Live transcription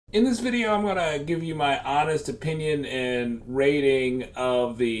In this video, I'm going to give you my honest opinion and rating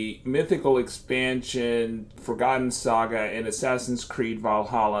of the mythical expansion Forgotten Saga in Assassin's Creed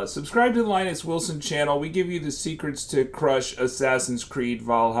Valhalla. Subscribe to the Linus Wilson channel. We give you the secrets to crush Assassin's Creed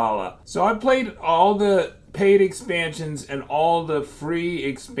Valhalla. So I played all the paid expansions and all the free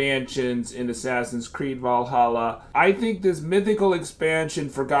expansions in Assassin's Creed Valhalla. I think this mythical expansion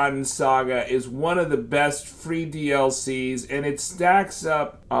Forgotten Saga is one of the best free DLCs, and it stacks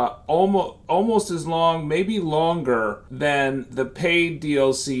up almost as long, maybe longer, than the paid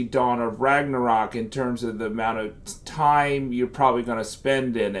DLC Dawn of Ragnarok in terms of the amount of time you're probably going to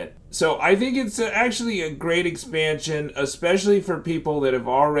spend in it. So I think it's actually a great expansion, especially for people that have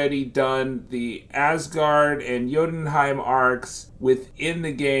already done the Asgard and Jotunheim arcs within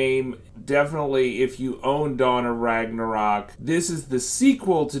the game. Definitely, if you own Dawn of Ragnarok, this is the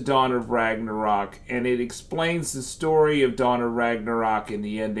sequel to Dawn of Ragnarok, and it explains the story of Dawn of Ragnarok in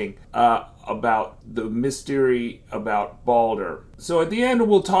the ending about the mystery about Baldur. So at the end,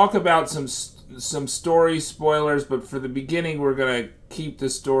 we'll talk about some story spoilers, but for the beginning, we're going to keep the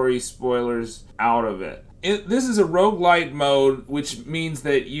story spoilers out of it. This is a rogue-lite mode, which means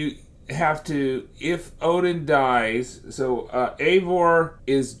that you have to, if Odin dies, so Eivor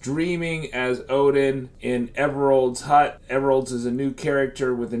is dreaming as Odin in Everold's hut. Everold's is a new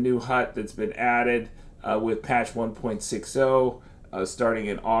character with a new hut that's been added with patch 1.60 starting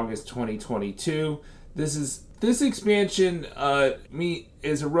in August 2022. This expansion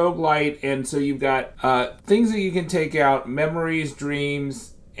is a roguelite, and so you've got things that you can take out: memories,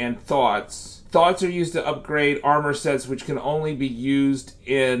 dreams, and thoughts. Thoughts are used to upgrade armor sets, which can only be used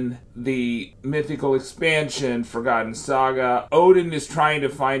in the mythical expansion Forgotten Saga. Odin is trying to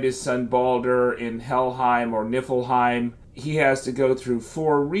find his son Baldur in Helheim or Niflheim. He has to go through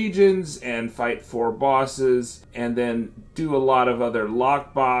 4 regions and fight 4 bosses, and then do a lot of other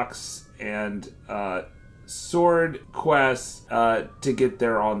lockbox and sword quests to get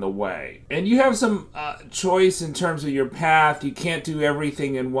there on the way. And you have some choice in terms of your path. You can't do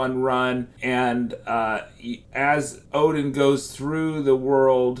everything in one run, and as Odin goes through the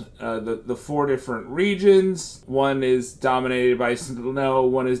world, the 4 different regions, one is dominated by snow,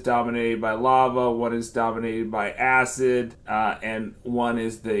 one is dominated by lava, one is dominated by acid, and one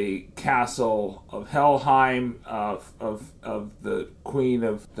is the castle of Helheim, of the queen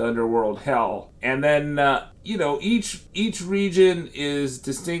of the underworld, Hel. And then each region is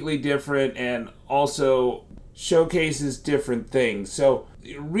distinctly different and also showcases different things. So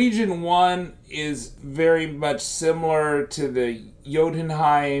region 1 is very much similar to the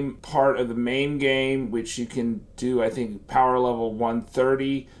Jotunheim part of the main game, which you can do, I think, power level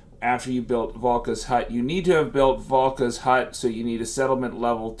 130 after you built Valka's hut. You need to have built Valka's hut, so you need a settlement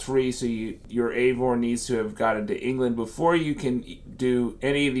level 3, so your Eivor needs to have gotten to England before you can do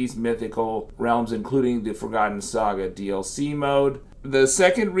any of these mythical realms, including the Forgotten Saga DLC mode. The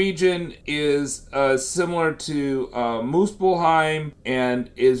second region is similar to Muspelheim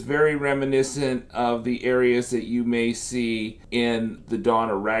and is very reminiscent of the areas that you may see in the Dawn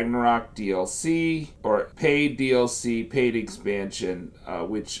of Ragnarok DLC or paid DLC, paid expansion,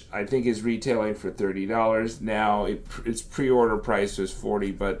 which I think is retailing for $30 now. Its pre-order price was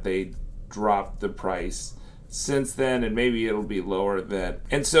 $40, but they dropped the price since then, and maybe it'll be lower then.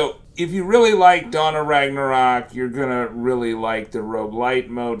 And so if you really like Dawn of Ragnarok, you're gonna really like the roguelite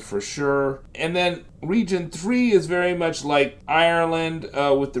mode for sure. And then region 3 is very much like Ireland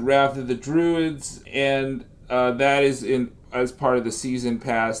with the Wrath of the Druids, and that is as part of the season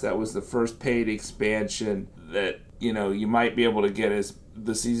pass. That was the first paid expansion that you might be able to get as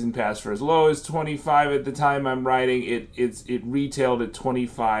the season pass for as low as $25 at the time I'm writing. It retailed at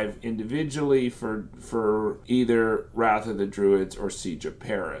 $25 individually for either Wrath of the Druids or Siege of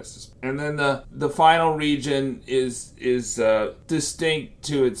Paris. And then the final region is distinct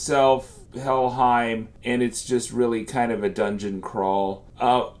to itself, Helheim, and it's just really kind of a dungeon crawl.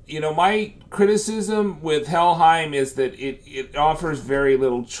 My criticism with Helheim is that it offers very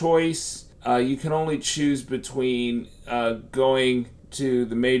little choice. You can only choose between going to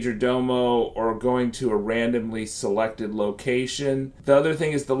the Major Domo or going to a randomly selected location. The other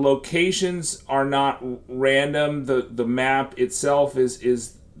thing is the locations are not random. The map itself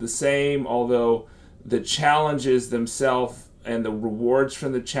is the same, although the challenges themselves and the rewards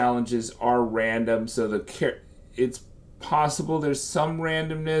from the challenges are random. So it's possible there's some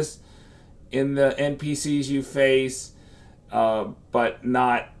randomness in the NPCs you face, but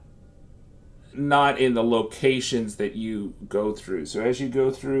not in the locations that you go through. So as you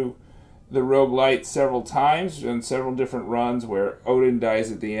go through the roguelite several times and several different runs where Odin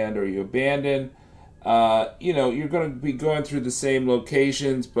dies at the end or you abandon, You know, you're going to be going through the same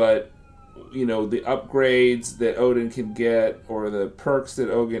locations, but you know, the upgrades that Odin can get, or the perks that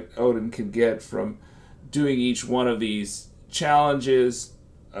Odin can get from doing each one of these challenges,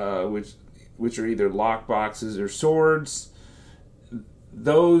 which are either lockboxes or swords,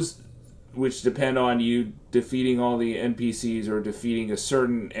 those which depend on you defeating all the NPCs or defeating a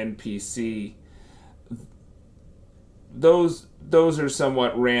certain NPC, those are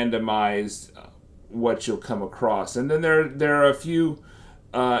somewhat randomized, what you'll come across. And then there are a few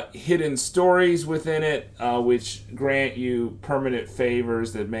hidden stories within it, which grant you permanent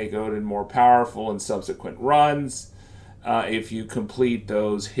favors that make Odin more powerful in subsequent runs if you complete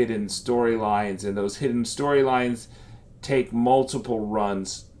those hidden storylines. And those hidden storylines take multiple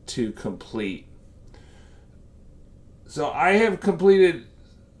runs to complete. So I have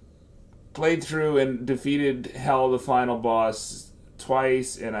played through and defeated Hel, the final boss,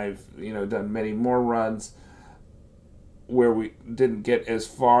 twice, and I've done many more runs where we didn't get as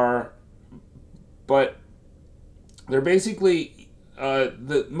far, but they're basically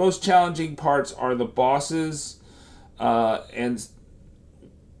the most challenging parts are the bosses, and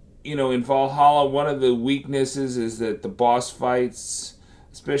in Valhalla, one of the weaknesses is that the boss fights,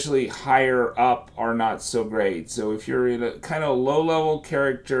 especially higher up, are not so great. So if you're in a kind of low-level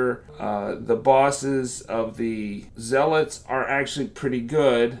character, the bosses of the zealots are actually pretty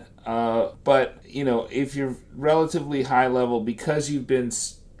good. But if you're relatively high level, because you've been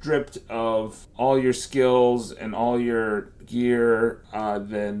stripped of all your skills and all your gear,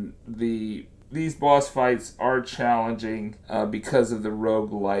 then these boss fights are challenging because of the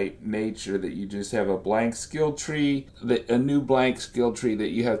rogue-lite nature, that you just have a blank skill tree, a new blank skill tree that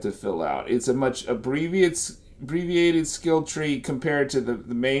you have to fill out. It's a much abbreviated skill tree compared to the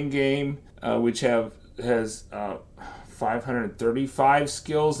main game, which has 535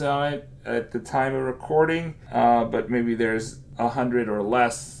 skills on it at the time of recording, but maybe there's 100 or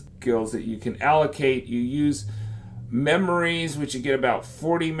less skills that you can allocate. You use memories, which you get about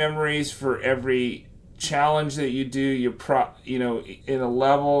 40 memories for every challenge that you do. In a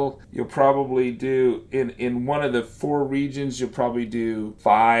level, you'll probably do in one of the 4 regions, you'll probably do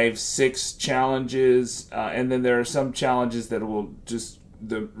 5-6 challenges, and then there are some challenges that will just,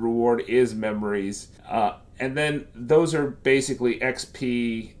 the reward is memories, and then those are basically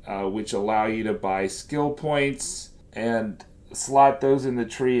XP, which allow you to buy skill points and slot those in the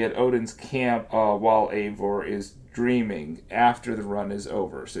tree at Odin's camp while Eivor is dreaming after the run is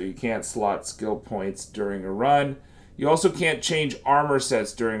over. So you can't slot skill points during a run. You also can't change armor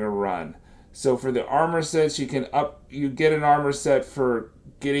sets during a run. So for the armor sets, you get an armor set for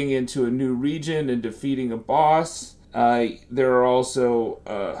getting into a new region and defeating a boss. There's also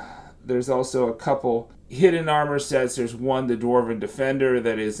a couple hidden armor sets. There's one, the Dwarven Defender,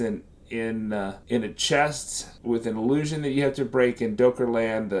 that is in a chest with an illusion that you have to break in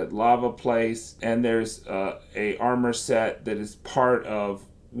Dokerland, the lava place. And there's a armor set that is part of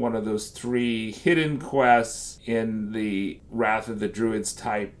one of those 3 hidden quests in the Wrath of the Druids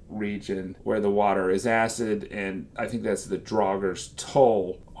type region, where the water is acid, and I think that's the Draugr's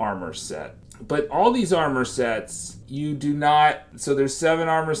Toll armor set. But all these armor sets, you do not, so there's 7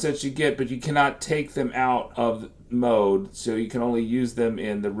 armor sets you get, but you cannot take them out of mode, so you can only use them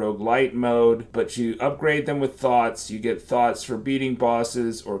in the rogue-lite mode, but you upgrade them with thoughts. You get thoughts for beating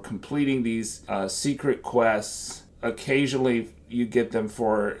bosses or completing these secret quests. Occasionally you get them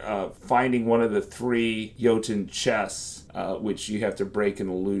for finding one of the 3 Jotun chests, which you have to break an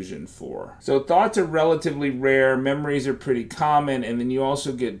illusion for. So thoughts are relatively rare, memories are pretty common, and then you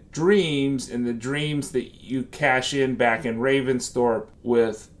also get dreams, and the dreams that you cash in back in Ravensthorpe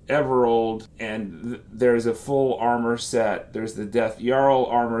with Everold, and there's a full armor set. There's the Death Jarl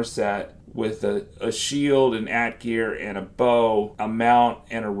armor set with a shield, an atgear, and a bow, a mount,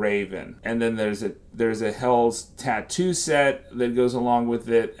 and a raven. And then there's a Hel's tattoo set that goes along with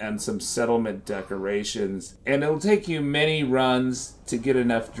it, and some settlement decorations. And it'll take you many runs to get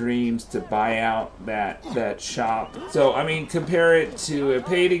enough dreams to buy out that shop. So I mean, compare it to a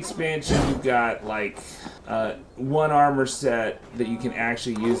paid expansion. You've got like 1 armor set that you can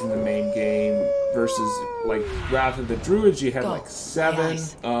actually use in the main game, versus like Wrath of the Druids, you had like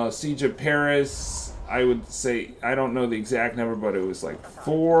 7. Siege of Paris, I would say, I don't know the exact number, but it was like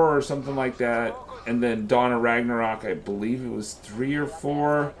 4 or something like that. And then Dawn of Ragnarok, I believe it was 3 or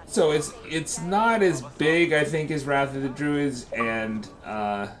 4. So it's not as big, I think, as Wrath of the Druids, and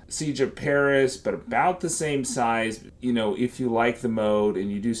Siege of Paris, but about the same size, you know, if you like the mode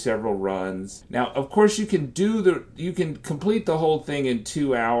and you do several runs. Now, of course, you can complete the whole thing in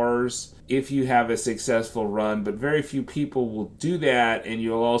 2 hours if you have a successful run, but very few people will do that, and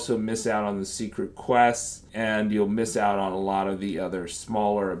you'll also miss out on the secret quests, and you'll miss out on a lot of the other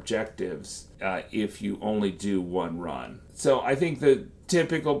smaller objectives if you only do one run. So I think the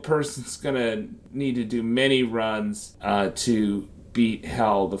typical person's gonna need to do many runs to beat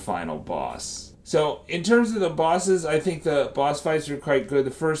Hel, the final boss. So in terms of the bosses, I think the boss fights are quite good.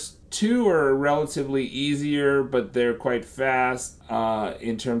 The first 2 are relatively easier, but they're quite fast.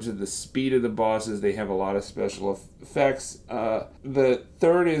 In terms of the speed of the bosses, they have a lot of special effects. The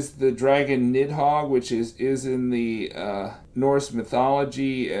third is the dragon Nidhogg, which is in the Norse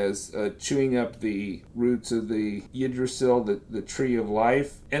mythology as chewing up the roots of the Yggdrasil, the tree of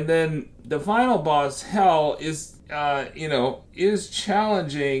life. And then the final boss, Hel, is is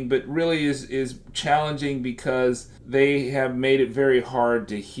challenging, but really is challenging because they have made it very hard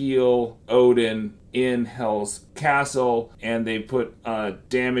to heal Odin in Hel's castle, and they put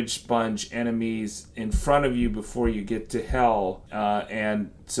damage sponge enemies in front of you before you get to Hel,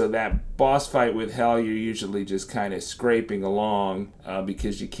 and so that boss fight with Hel, you're usually just kind of scraping along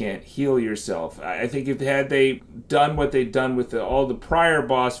because you can't heal yourself. I think if they done what they'd done with all the prior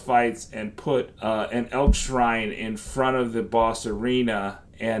boss fights and put an elk shrine in front of the boss arena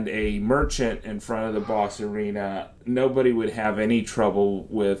and a merchant in front of the boss arena, nobody would have any trouble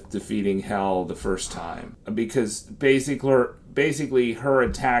with defeating Hel the first time, because basically her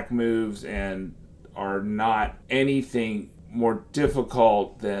attack moves and are not anything more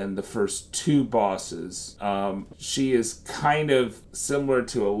difficult than the first 2 bosses. She is kind of similar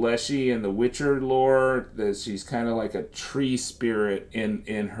to Aleshi in the Witcher lore, that she's kind of like a tree spirit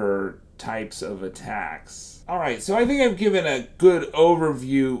in her types of attacks. Alright, so I think I've given a good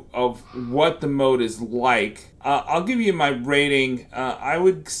overview of what the mode is like. I'll give you my rating. I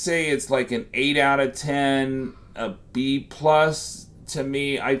would say it's like an 8 out of 10, a B+. To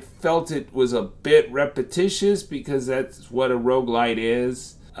me, I felt it was a bit repetitious because that's what a roguelite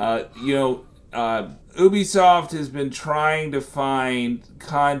is. Ubisoft has been trying to find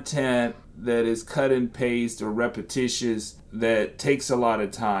content that is cut and paste or repetitious that takes a lot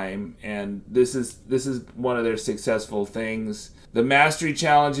of time, and this is one of their successful things. The mastery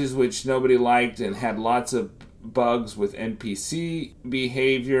challenges, which nobody liked and had lots of bugs with NPC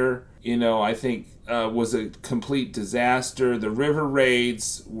behavior, I think was a complete disaster. The river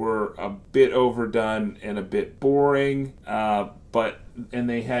raids were a bit overdone and a bit boring, and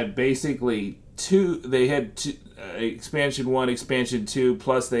they had basically two expansion 1, expansion 2,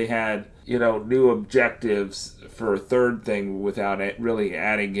 plus they had new objectives for a third thing without really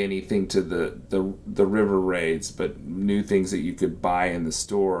adding anything to the river raids, but new things that you could buy in the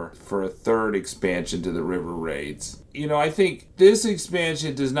store for a third expansion to the river raids. I think this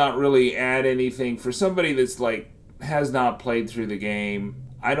expansion does not really add anything for somebody that's has not played through the game.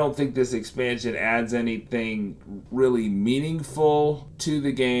 I don't think this expansion adds anything really meaningful to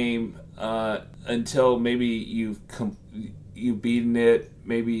the game until maybe you've beaten it.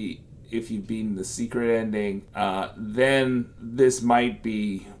 Maybe if you've beaten the secret ending, then this might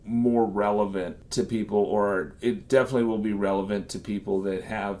be more relevant to people, or it definitely will be relevant to people that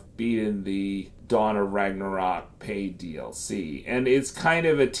have beaten the Dawn of Ragnarok paid DLC. And it's kind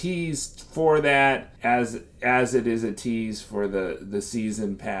of a tease for that, as it is a tease for the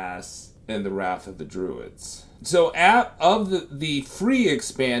season pass and the Wrath of the Druids. So of the free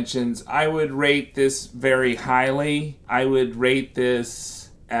expansions, I would rate this very highly. I would rate this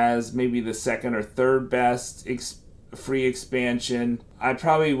as maybe the second or third best free expansion. I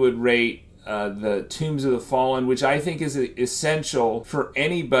probably would rate the Tombs of the Fallen, which I think is essential for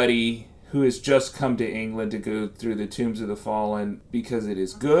anybody who has just come to England to go through the Tombs of the Fallen, because it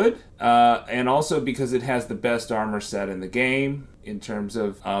is good, and also because it has the best armor set in the game in terms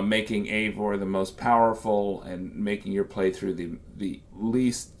of making Eivor the most powerful and making your playthrough the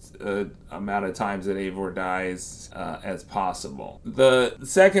least amount of times that Eivor dies as possible. The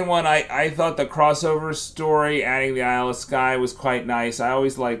second one, I thought the crossover story, adding the Isle of Skye, was quite nice. I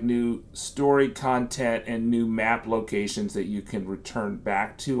always like new story content and new map locations that you can return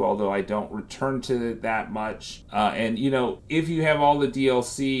back to, although I don't return to it that much. And if you have all the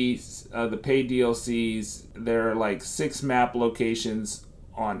DLCs, the paid DLCs, there are 6 map locations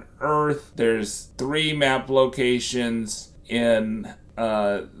on Earth. There's 3 map locations in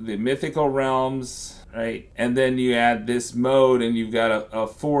the mythical realms, right? And then you add this mode and you've got a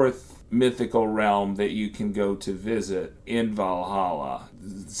 4th mythical realm that you can go to visit in Valhalla.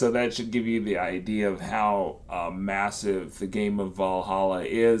 So that should give you the idea of how massive the game of Valhalla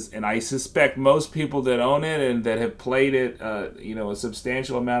is. And I suspect most people that own it and that have played it, a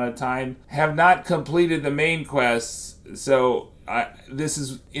substantial amount of time, have not completed the main quests. So this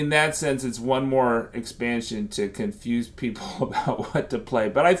is, in that sense, it's one more expansion to confuse people about what to play.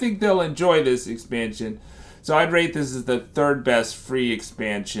 But I think they'll enjoy this expansion. So I'd rate this as the third best free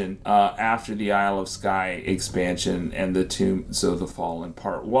expansion after the Isle of Skye expansion and the Tombs of the Fallen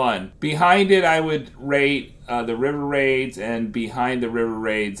Part 1. Behind it, I would rate the River Raids, and behind the River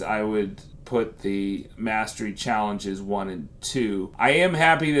Raids, I would put the Mastery Challenges 1 and 2. I am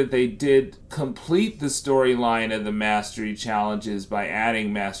happy that they did complete the storyline of the Mastery Challenges by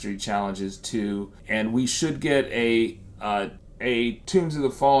adding Mastery Challenges 2, and we should get a Tombs of the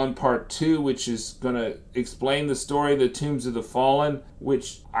Fallen Part 2, which is going to explain the story of the Tombs of the Fallen,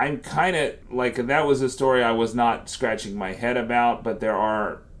 which I'm kind of like, that was a story I was not scratching my head about, but there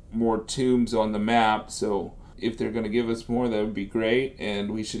are more tombs on the map, so if they're going to give us more, that would be great,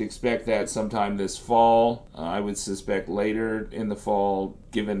 and we should expect that sometime this fall. I would suspect later in the fall,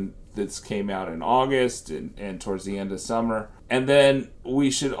 given this came out in August and towards the end of summer. And then we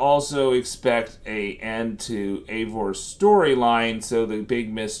should also expect an end to Eivor's storyline, so the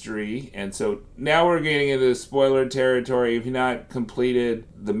big mystery. And so now we're getting into spoiler territory. If you're not completed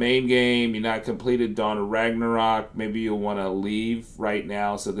the main game, you're not completed Dawn of Ragnarok, maybe you'll want to leave right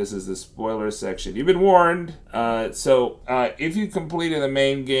now. So this is the spoiler section. You've been warned. If you completed the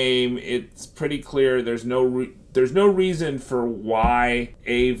main game, it's pretty clear there's no reason for why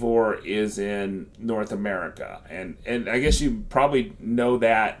Eivor is in North America. And I guess you probably know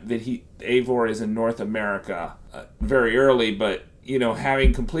that Eivor is in North America very early, but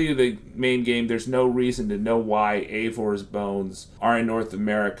having completed the main game, there's no reason to know why Eivor's bones are in North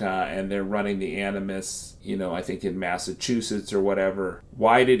America and they're running the Animus, I think in Massachusetts or whatever.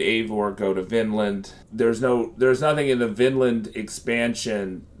 Why did Eivor go to Vinland? There's nothing in the Vinland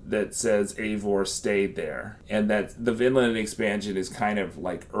expansion that says Eivor stayed there, and that the Vinland expansion is kind of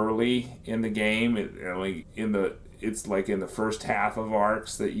like early in the game. It's like in the first half of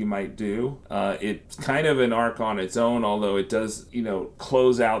arcs that you might do. It's kind of an arc on its own, although it does,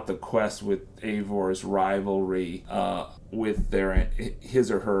 close out the quest with Eivor's rivalry with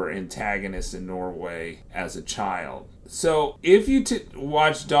his or her antagonist in Norway as a child. So if you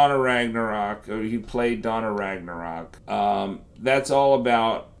watch Dawn of Ragnarok, or you played Dawn of Ragnarok, that's all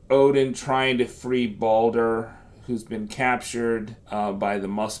about Odin trying to free Baldur, who's been captured by the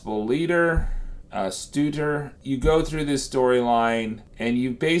Muspel leader, Stuter. You go through this storyline, and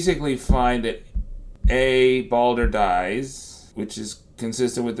you basically find that A, Baldur dies, which is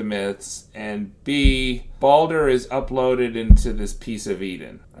consistent with the myths, and B, Baldur is uploaded into this piece of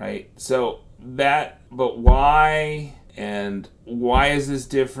Eden, right? But why? And why is this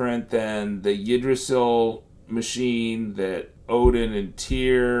different than the Yggdrasil machine that Odin and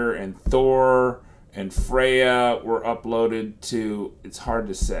Tyr and Thor and Freya were uploaded to? It's hard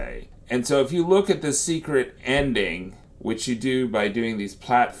to say. And so if you look at the secret ending, which you do by doing these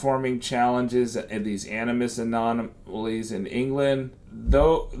platforming challenges and these Animus anomalies in England,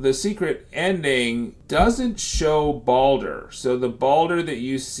 though the secret ending doesn't show Baldur. So the Baldur that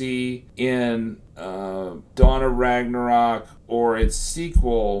you see in Dawn of Ragnarok or its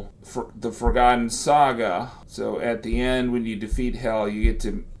sequel, the Forgotten Saga. So at the end, when you defeat Hel,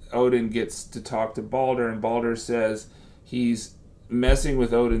 Odin gets to talk to Baldur, and Baldur says he's messing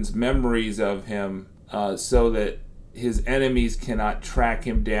with Odin's memories of him so that his enemies cannot track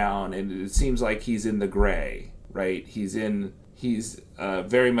him down, and it seems like he's in the gray, right? He's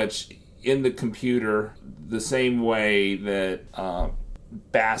very much in the computer, the same way that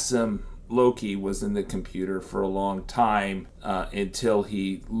Basim Loki was in the computer for a long time until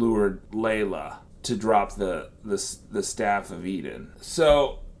he lured Layla to drop the Staff of Eden.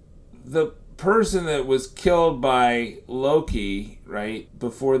 So the person that was killed by Loki, right,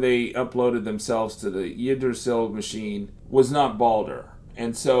 before they uploaded themselves to the Yggdrasil machine was not Baldur.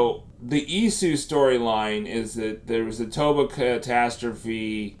 And so the Isu storyline is that there was a Toba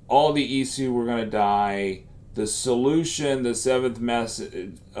catastrophe, all the Isu were going to die. The solution, the seventh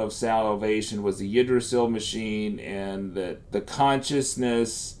message of salvation, was the Yggdrasil machine, and that the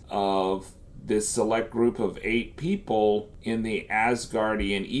consciousness of this select group of 8 people in the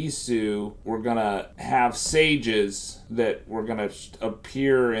Asgardian Isu were going to have sages that were going to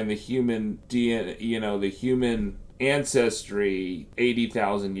appear in the human DNA, the human ancestry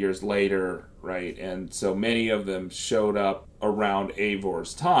 80,000 years later, right? And so many of them showed up around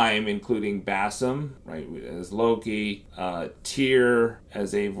Eivor's time, including Bassam, right, as Loki, Tyr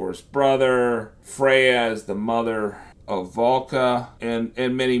as Eivor's brother, Freya as the mother of Valka, and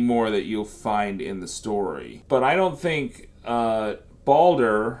many more that you'll find in the story. But I don't think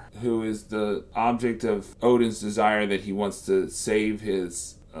Baldur, who is the object of Odin's desire that he wants to save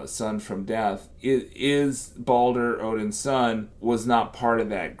his son from death, is Baldur, Odin's son, was not part of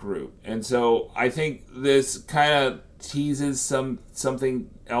that group. And so I think this kind of teases something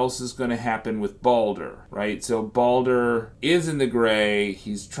else is going to happen with Baldur, right? So Baldur is in the gray.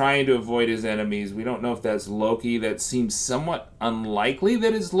 He's trying to avoid his enemies. We don't know if that's Loki. That seems somewhat unlikely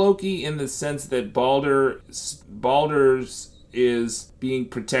that it's Loki, in the sense that Baldur's is being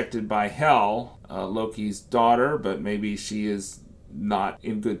protected by Hel, Loki's daughter, but maybe she is not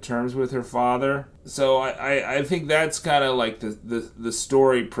in good terms with her father. So I think that's kind of like the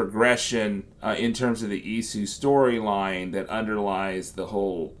story progression in terms of the Isu storyline that underlies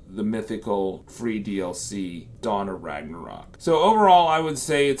the mythical free DLC Dawn of Ragnarok. So overall, I would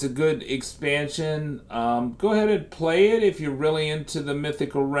say it's a good expansion. Go ahead and play it if you're really into the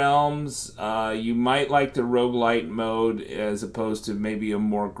mythical realms. You might like the roguelite mode as opposed to maybe a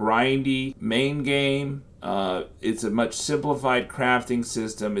more grindy main game. It's a much simplified crafting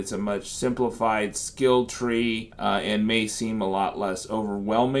system. It's a much simplified skill tree, and may seem a lot less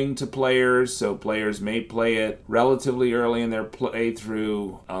overwhelming to players. So players may play it relatively early in their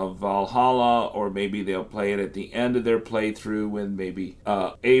playthrough of Valhalla, or maybe they'll play it at the end of their playthrough when maybe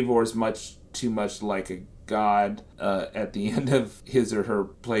Eivor's much too much like a god at the end of his or her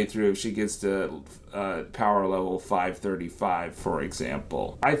playthrough if she gets to power level 535, for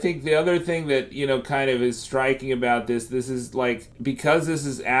example. I think the other thing that, kind of is striking about this is like, because this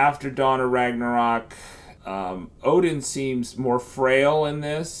is after Dawn of Ragnarok, Odin seems more frail in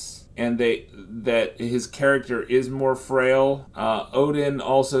this, and that his character is more frail. Odin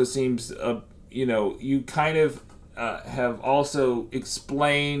also seems, you kind of have also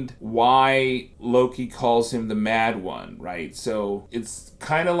explained why Loki calls him the Mad One, right? So it's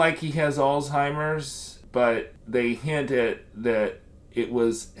kind of like he has Alzheimer's, but they hint at that it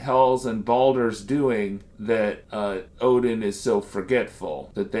was Hel's and Baldur's doing that Odin is so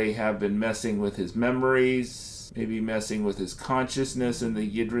forgetful, that they have been messing with his memories, maybe messing with his consciousness in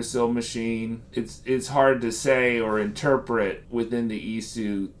the Yggdrasil machine. It's hard to say or interpret within the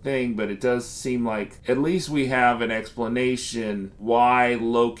Isu thing, but it does seem like at least we have an explanation why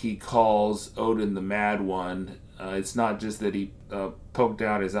Loki calls Odin the Mad One. It's not just that he poked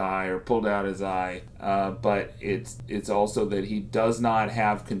out his eye or pulled out his eye, but it's also that he does not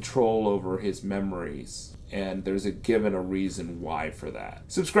have control over his memories. And there's given a reason why for that.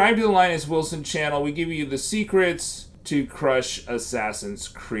 Subscribe to the Linus Wilson channel. We give you the secrets to crush Assassin's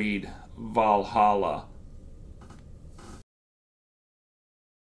Creed Valhalla.